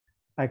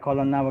I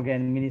call on now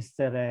again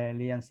Minister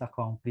Lian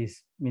Sakhong,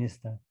 please,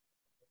 Minister.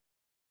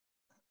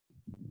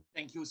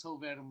 Thank you so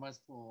very much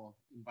for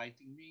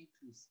inviting me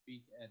to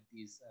speak at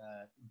this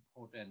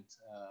important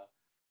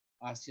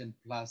ASEAN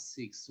Plus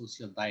 6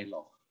 social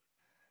dialogue.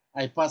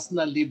 I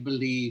personally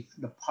believe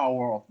the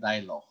power of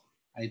dialogue.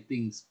 I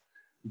think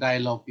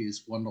dialogue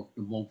is one of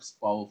the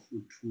most powerful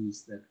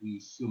tools that we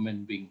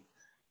human beings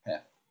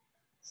have.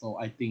 So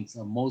I think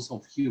most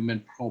of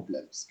human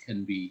problems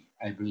can be,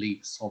 I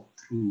believe, solved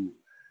through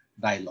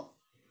dialogue.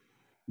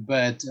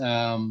 But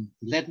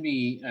let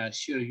me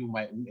share you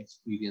my own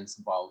experience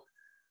about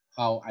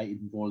how I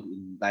involved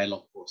in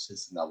dialogue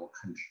process in our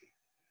country.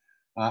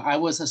 I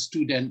was a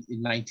student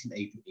in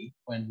 1988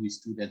 when we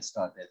students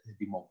started the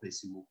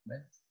democracy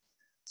movement.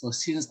 So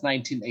since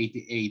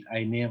 1988,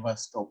 I never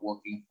stopped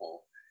working for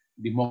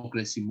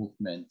democracy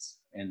movements.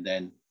 And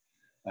then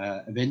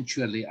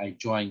eventually I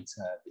joined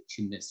the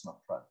Chin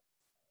National Front.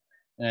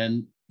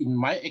 And in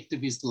my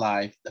activist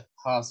life, the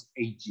past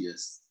 8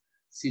 years,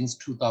 since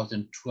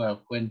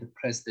 2012, when the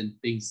President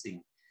Deng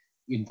Sing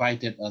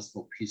invited us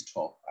for peace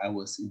talk, I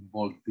was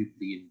involved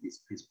deeply in this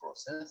peace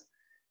process.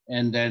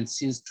 And then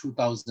since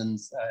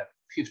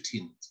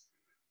 2015,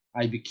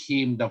 I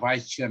became the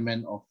vice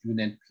chairman of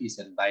Union Peace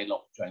and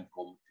Dialogue Joint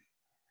Committee.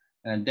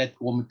 And that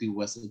committee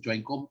was a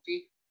joint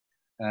committee.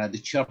 The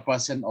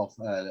chairperson of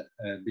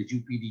the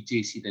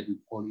UPDJC that we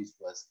call it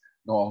was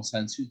Aung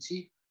San Suu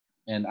Kyi.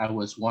 And I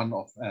was one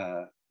of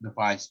the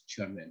vice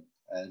chairman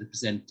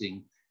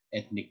representing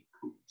ethnic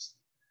groups.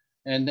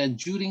 And then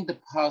during the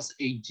past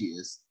 8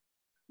 years,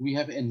 we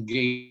have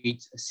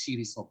engaged a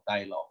series of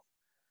dialogue.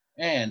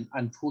 And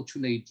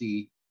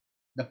unfortunately,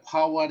 the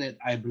power that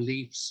I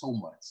believe so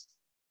much,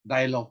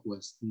 dialogue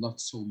was not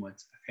so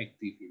much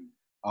effective in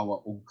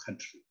our own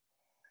country.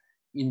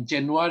 In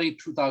January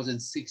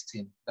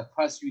 2016, the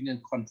first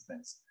Union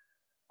Conference,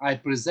 I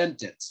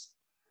presented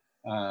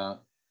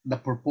the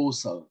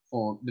proposal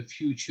for the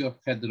future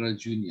federal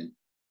union.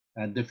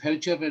 The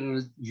future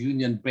federal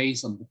union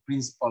based on the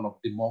principle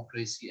of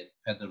democracy and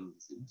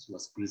federalism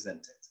was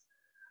presented.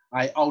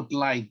 I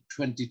outlined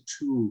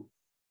 22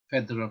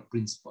 federal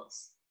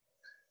principles,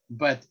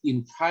 but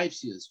in 5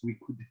 years, we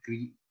could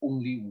agree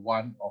only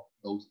one of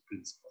those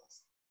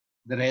principles.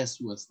 The rest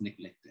was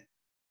neglected.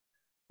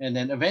 And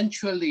then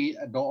eventually,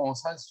 Aung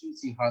San Suu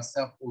Kyi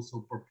herself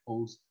also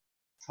proposed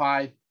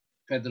 5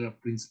 federal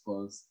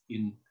principles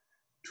in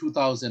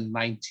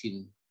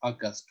 2019,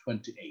 August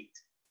 28.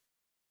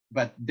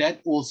 But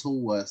that also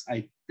was,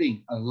 I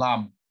think,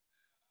 alarmed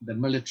the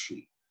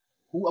military,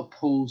 who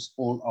opposed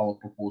all our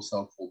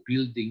proposals for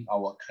building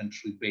our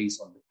country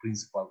based on the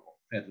principle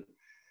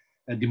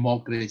of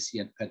democracy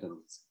and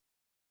federalism.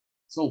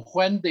 So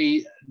when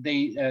they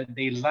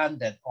learned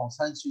that Aung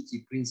San Suu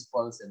Kyi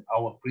principles and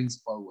our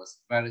principle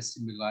was very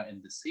similar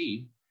and the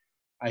same,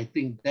 I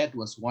think that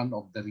was one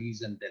of the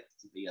reasons that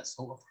they are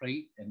so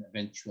afraid and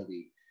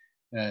eventually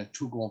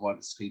took over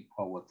the state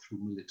power through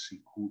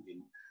military coup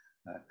in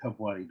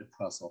February the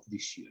 1st of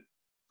this year.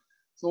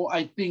 So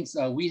I think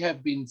we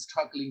have been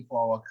struggling for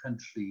our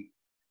country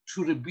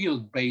to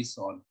rebuild based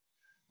on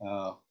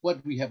what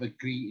we have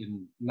agreed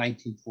in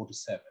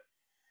 1947.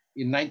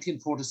 In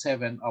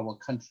 1947, our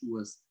country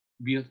was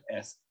built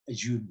as a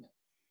union.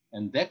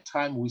 And that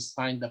time we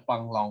signed the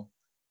Panglong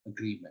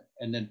Agreement.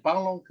 And then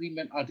Panglong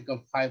Agreement Article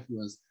 5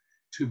 was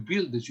to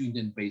build the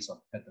union based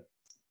on federalism.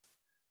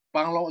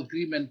 Panglong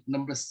Agreement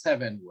number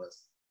 7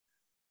 was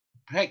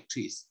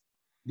practice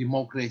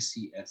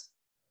democracy as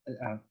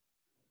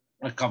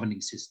a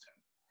governing system.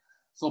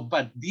 So,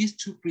 but these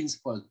two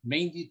principles,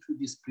 mainly to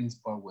this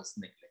principle was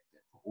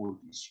neglected for all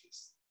these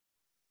years.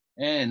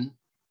 And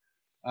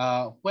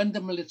when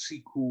the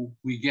military coup,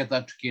 we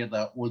gathered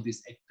together all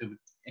these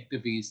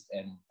activists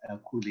and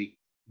colleagues,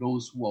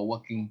 those who are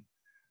working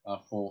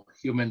for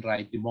human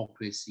rights,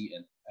 democracy,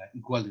 and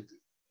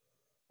equality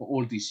for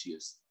all these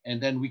years.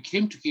 And then we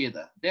came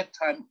together, that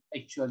time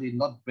actually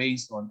not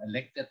based on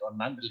elected or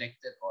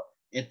non-elected or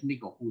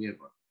ethnic or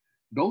whoever.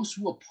 Those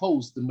who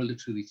opposed the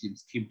military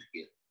regimes came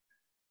together.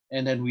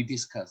 And then we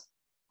discussed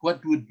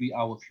what would be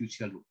our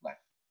future look like?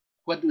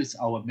 What is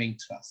our main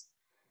thrust?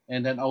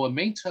 And then our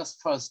main thrust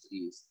first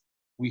is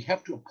we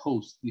have to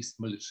oppose this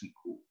military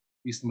coup,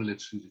 this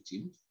military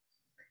regime.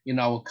 In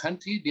our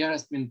country, there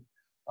has been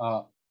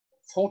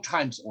 4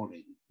 times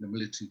already the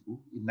military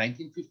coup. In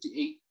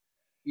 1958,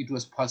 it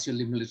was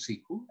partially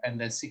military coup, and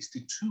then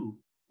 62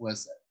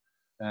 was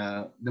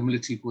the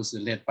military coup was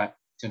led by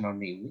General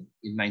Ne Win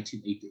in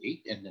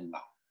 1988, and then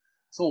now.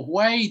 So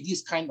why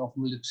this kind of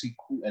military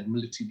coup and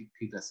military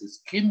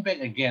dictatorships came back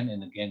again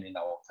and again in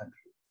our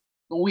country?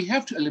 So we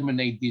have to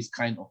eliminate this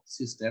kind of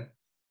system,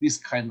 this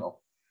kind of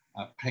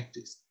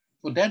practice.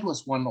 So that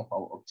was one of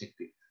our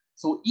objectives.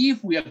 So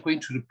if we are going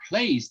to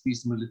replace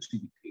this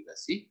military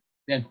dictatorship,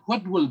 then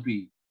what will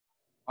be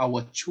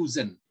our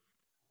chosen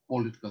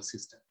political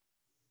system?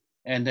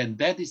 And then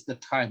that is the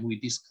time we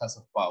discuss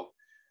about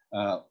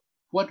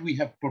what we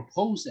have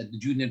proposed at the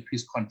Union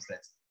Peace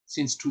Conference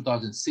since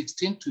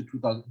 2016 to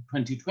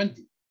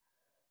 2020,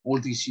 all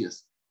these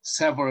years.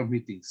 several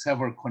meetings,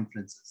 several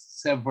conferences,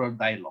 several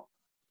dialogue,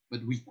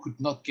 but we could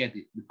not get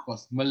it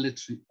because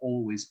military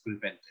always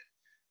prevented.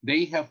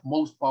 They have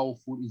most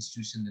powerful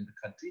institution in the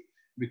country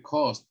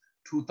because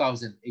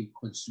 2008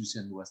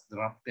 constitution was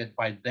drafted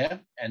by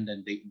them and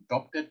then they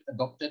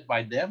adopted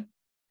by them.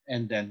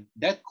 And then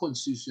that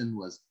constitution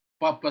was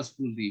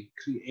purposefully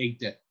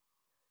created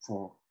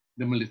for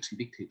the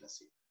military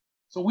dictatorship.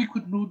 So we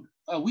could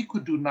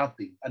do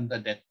nothing under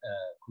that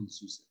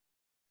constitution.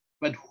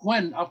 But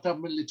when after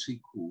military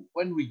coup,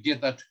 when we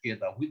gather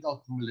together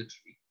without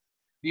military,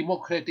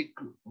 democratic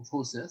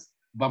forces,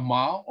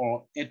 Burma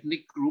or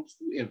ethnic groups,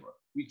 whoever,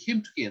 we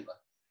came together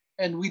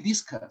and we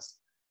discussed.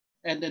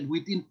 And then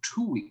within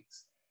 2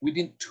 weeks,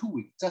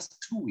 just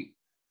 2 weeks,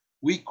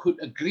 we could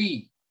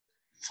agree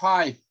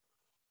 5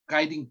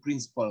 guiding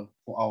principles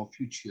for our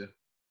future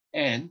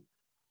and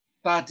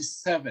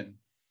 37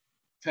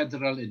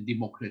 federal and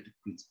democratic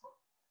principles,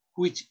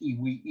 which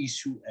we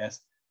issue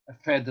as a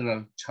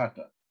federal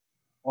charter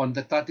on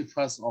the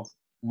 31st of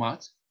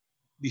March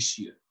this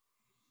year.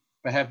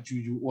 Perhaps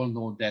you all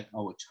know that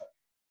our charter.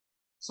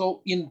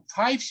 So in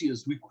 5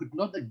 years, we could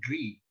not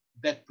agree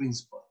that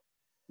principle.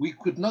 We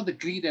could not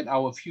agree that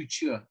our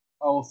future,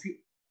 our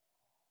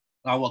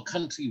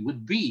country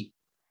would be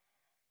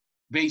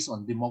based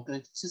on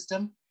democratic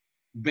system,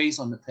 based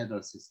on the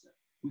federal system.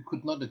 We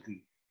could not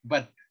agree.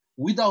 But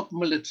without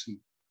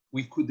military,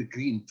 we could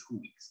agree in 2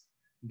 weeks.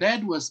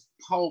 That was a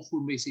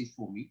powerful message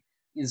for me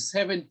in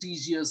 70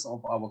 years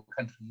of our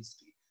country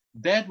history.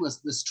 That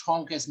was the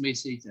strongest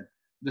message and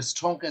the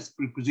strongest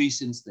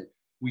prepositions that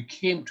we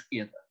came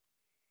together.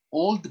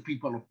 All the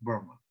people of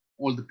Burma,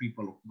 all the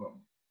people of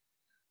Burma.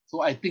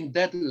 So I think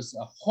that is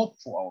a hope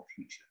for our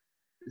future.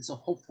 It's a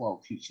hope for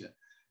our future.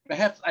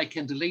 Perhaps I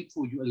can relate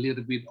for you a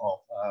little bit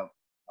of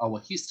our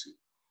history.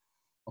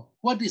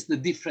 What is the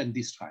difference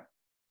this time?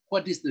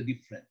 What is the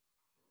difference?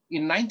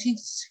 In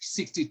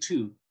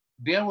 1962,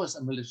 there was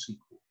a military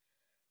coup.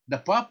 The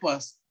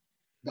purpose,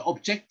 the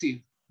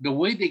objective, the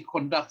way they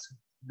conduct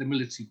the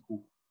military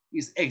coup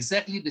is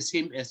exactly the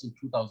same as in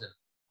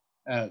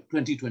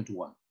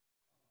 2021.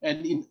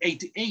 And in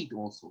 88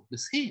 also, the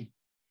same.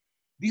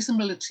 These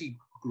military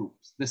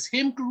groups, the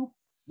same group,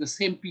 the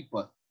same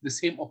people, the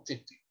same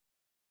objective.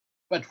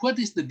 But what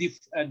is the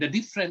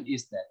difference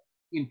is that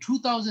in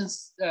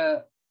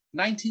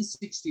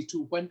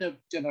 1962, when the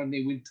General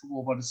Ne Win took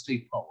over the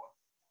state power,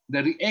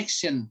 the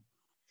reaction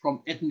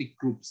from ethnic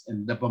groups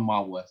in the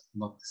Burma was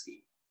not the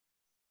same.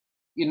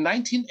 In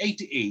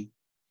 1988,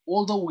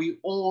 although we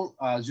all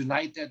are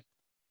united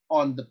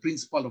on the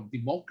principle of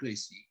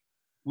democracy,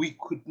 we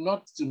could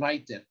not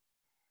unite it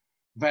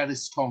very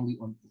strongly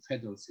on the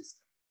federal system.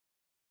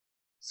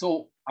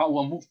 So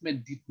our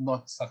movement did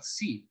not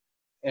succeed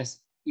as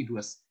it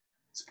was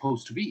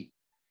supposed to be.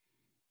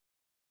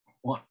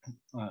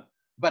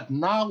 But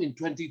now in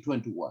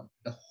 2021,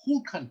 the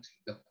whole country,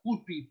 the whole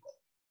people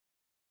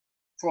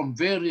from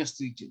various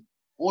regions,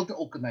 all the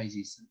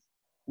organizations,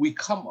 we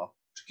come up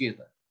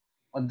together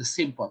on the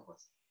same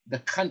purpose. The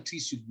country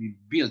should be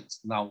built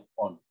now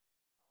on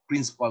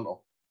principle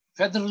of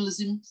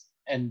federalism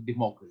and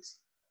democracy.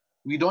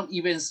 We don't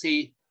even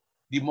say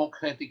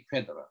democratic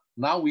federal.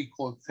 Now we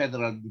call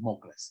federal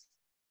democracy.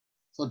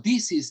 So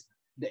this is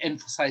the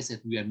emphasis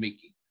that we are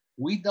making.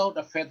 Without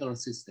a federal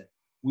system,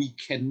 we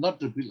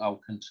cannot rebuild our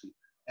country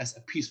as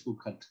a peaceful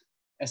country,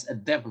 as a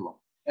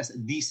developed, as a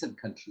decent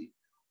country,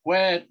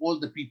 where all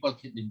the people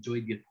can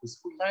enjoy their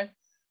peaceful life,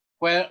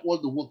 where all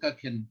the workers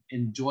can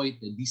enjoy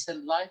the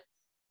decent life,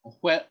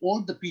 where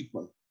all the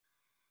people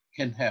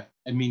can have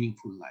a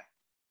meaningful life.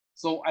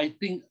 So I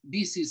think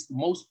this is the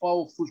most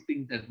powerful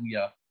thing that we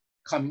are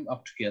coming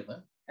up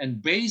together.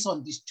 And based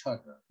on this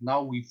charter,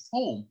 now we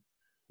form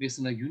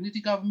national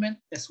unity government,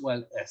 as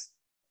well as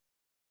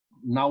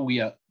now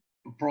we are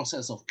in the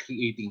process of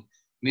creating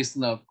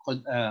national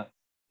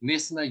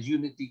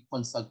unity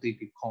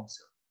consultative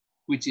council,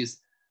 which is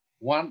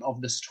one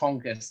of the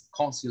strongest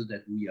council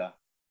that we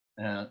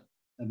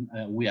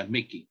are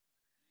making.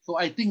 So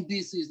I think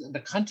this is, the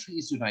country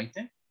is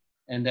united.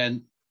 And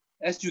then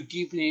as you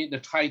give me the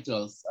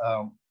titles,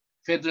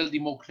 Federal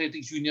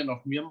Democratic Union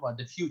of Myanmar,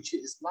 the future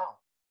is now.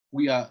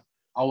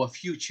 Our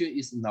future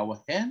is in our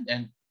hand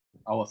and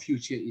our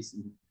future is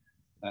in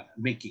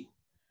making.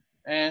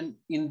 And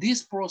in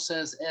this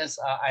process, as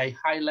I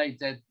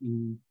highlighted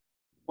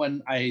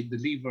when I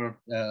delivered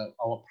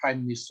our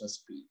Prime Minister's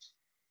speech,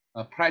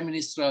 Prime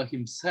Minister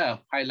himself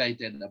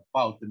highlighted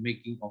about the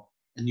making of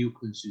a new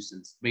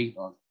constitution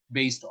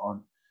based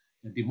on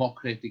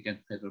democratic and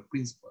federal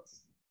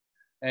principles.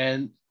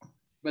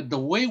 But the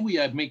way we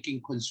are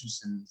making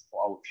constitutions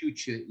for our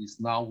future is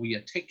now we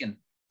are taking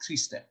 3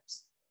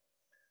 steps.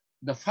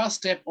 The first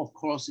step, of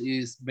course,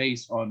 is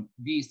based on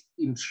these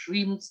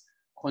interim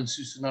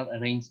constitutional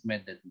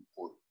arrangement that we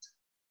call it.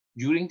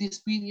 During this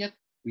period,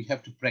 we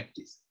have to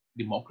practice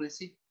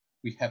democracy.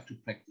 We have to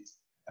practice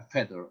a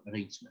federal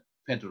arrangement,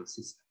 federal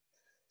system.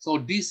 So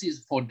this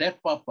is, for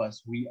that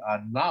purpose, we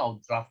are now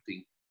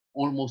drafting,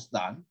 almost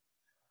done,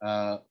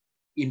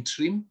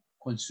 interim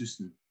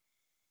constitution.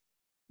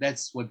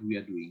 That's what we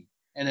are doing.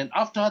 And then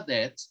after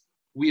that,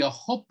 we are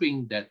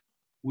hoping that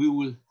we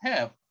will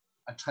have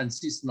a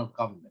transitional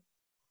government.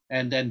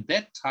 And then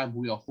that time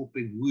we are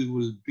hoping we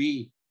will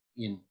be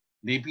in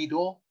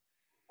Naypyidaw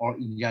or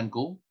in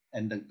Yangon,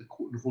 and the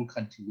whole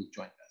country will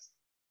join us.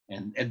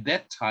 And at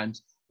that time,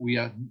 we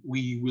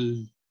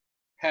will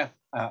have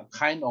a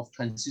kind of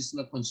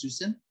transitional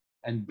constitution,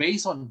 and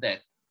based on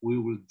that, we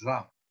will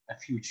draft a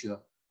future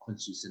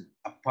constitution,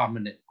 a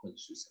permanent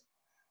constitution.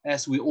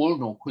 As we all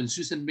know,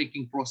 constitution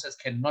making process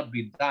cannot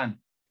be done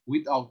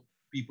without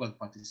people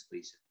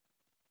participation.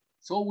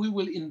 So we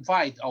will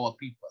invite our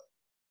people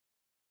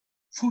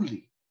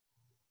fully.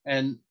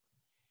 And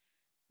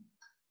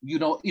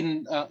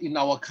in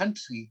our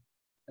country,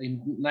 in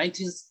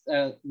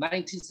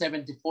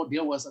 1974,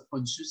 there was a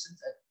constitution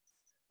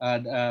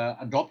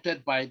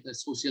adopted by the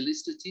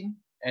socialist regime,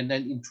 and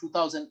then in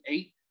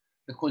 2008,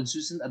 the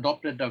constitution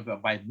adopted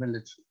by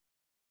military.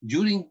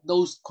 During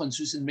those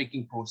constitution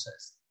making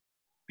process,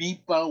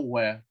 people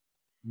were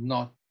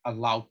not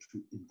allowed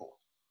to involve.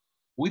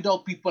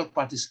 Without people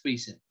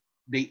participation,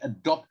 they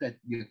adopted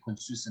their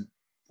constitution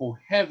for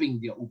having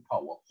their own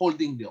power,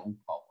 holding their own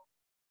power.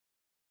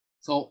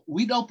 So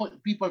without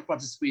people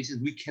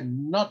participation, we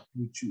cannot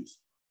choose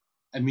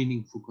a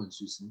meaningful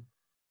constitution.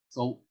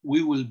 So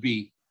we will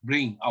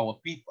bring our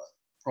people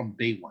from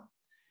day one.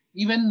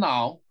 Even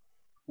now,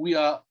 we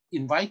are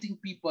inviting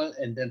people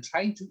and then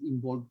trying to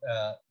involve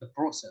the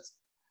process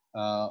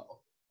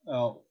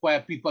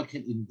where people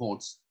can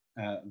involve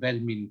very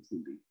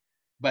meaningfully.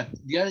 But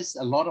there is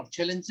a lot of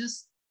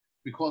challenges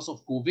because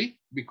of COVID,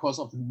 because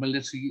of the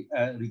military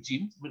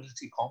regime,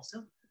 military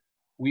council.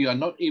 We are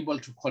not able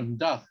to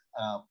conduct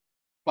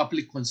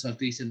public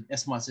consultation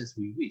as much as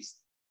we wish.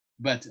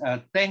 But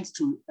thanks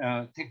to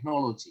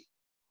technology,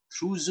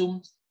 through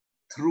Zoom,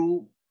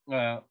 through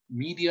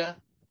media,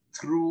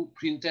 through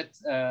printed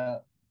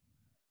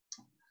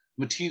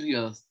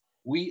materials,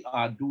 we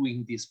are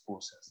doing this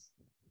process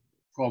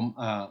from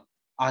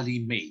early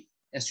May,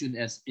 as soon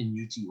as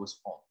NUG was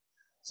formed.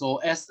 So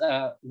as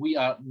we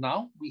are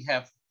now, we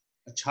have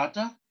a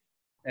charter,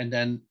 and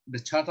then the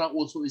charter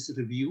also is a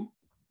review.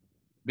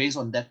 Based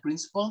on that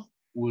principle,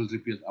 we'll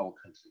rebuild our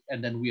country.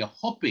 And then we are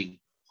hoping,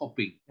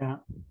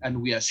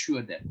 and we are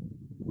sure that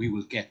we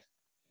will get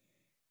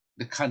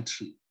the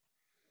country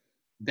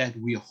that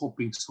we are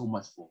hoping so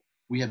much for.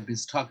 We have been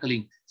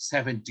struggling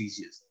 70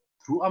 years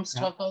through armed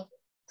struggle,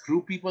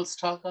 through people's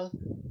struggle,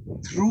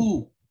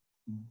 through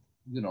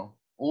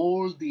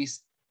all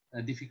these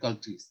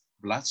difficulties,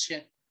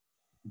 bloodshed,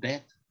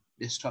 death,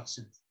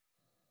 destruction,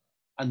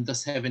 under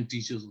 70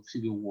 years of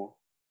civil war,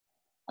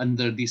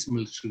 under these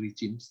military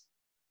regimes.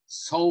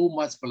 So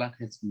much blood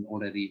has been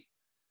already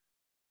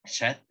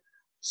shed,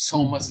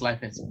 so much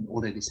life has been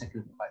already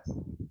sacrificed,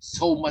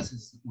 so much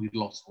we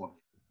lost already.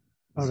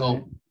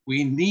 So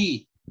we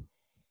need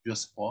your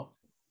support.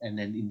 And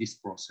then in this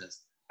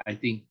process, I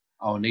think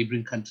our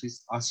neighboring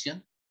countries,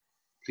 ASEAN,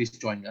 please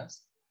join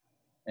us.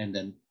 And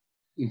then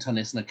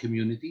international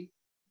community,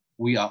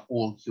 we are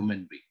all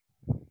human beings.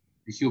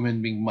 The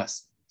human being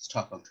must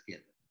struggle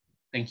together.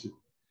 Thank you.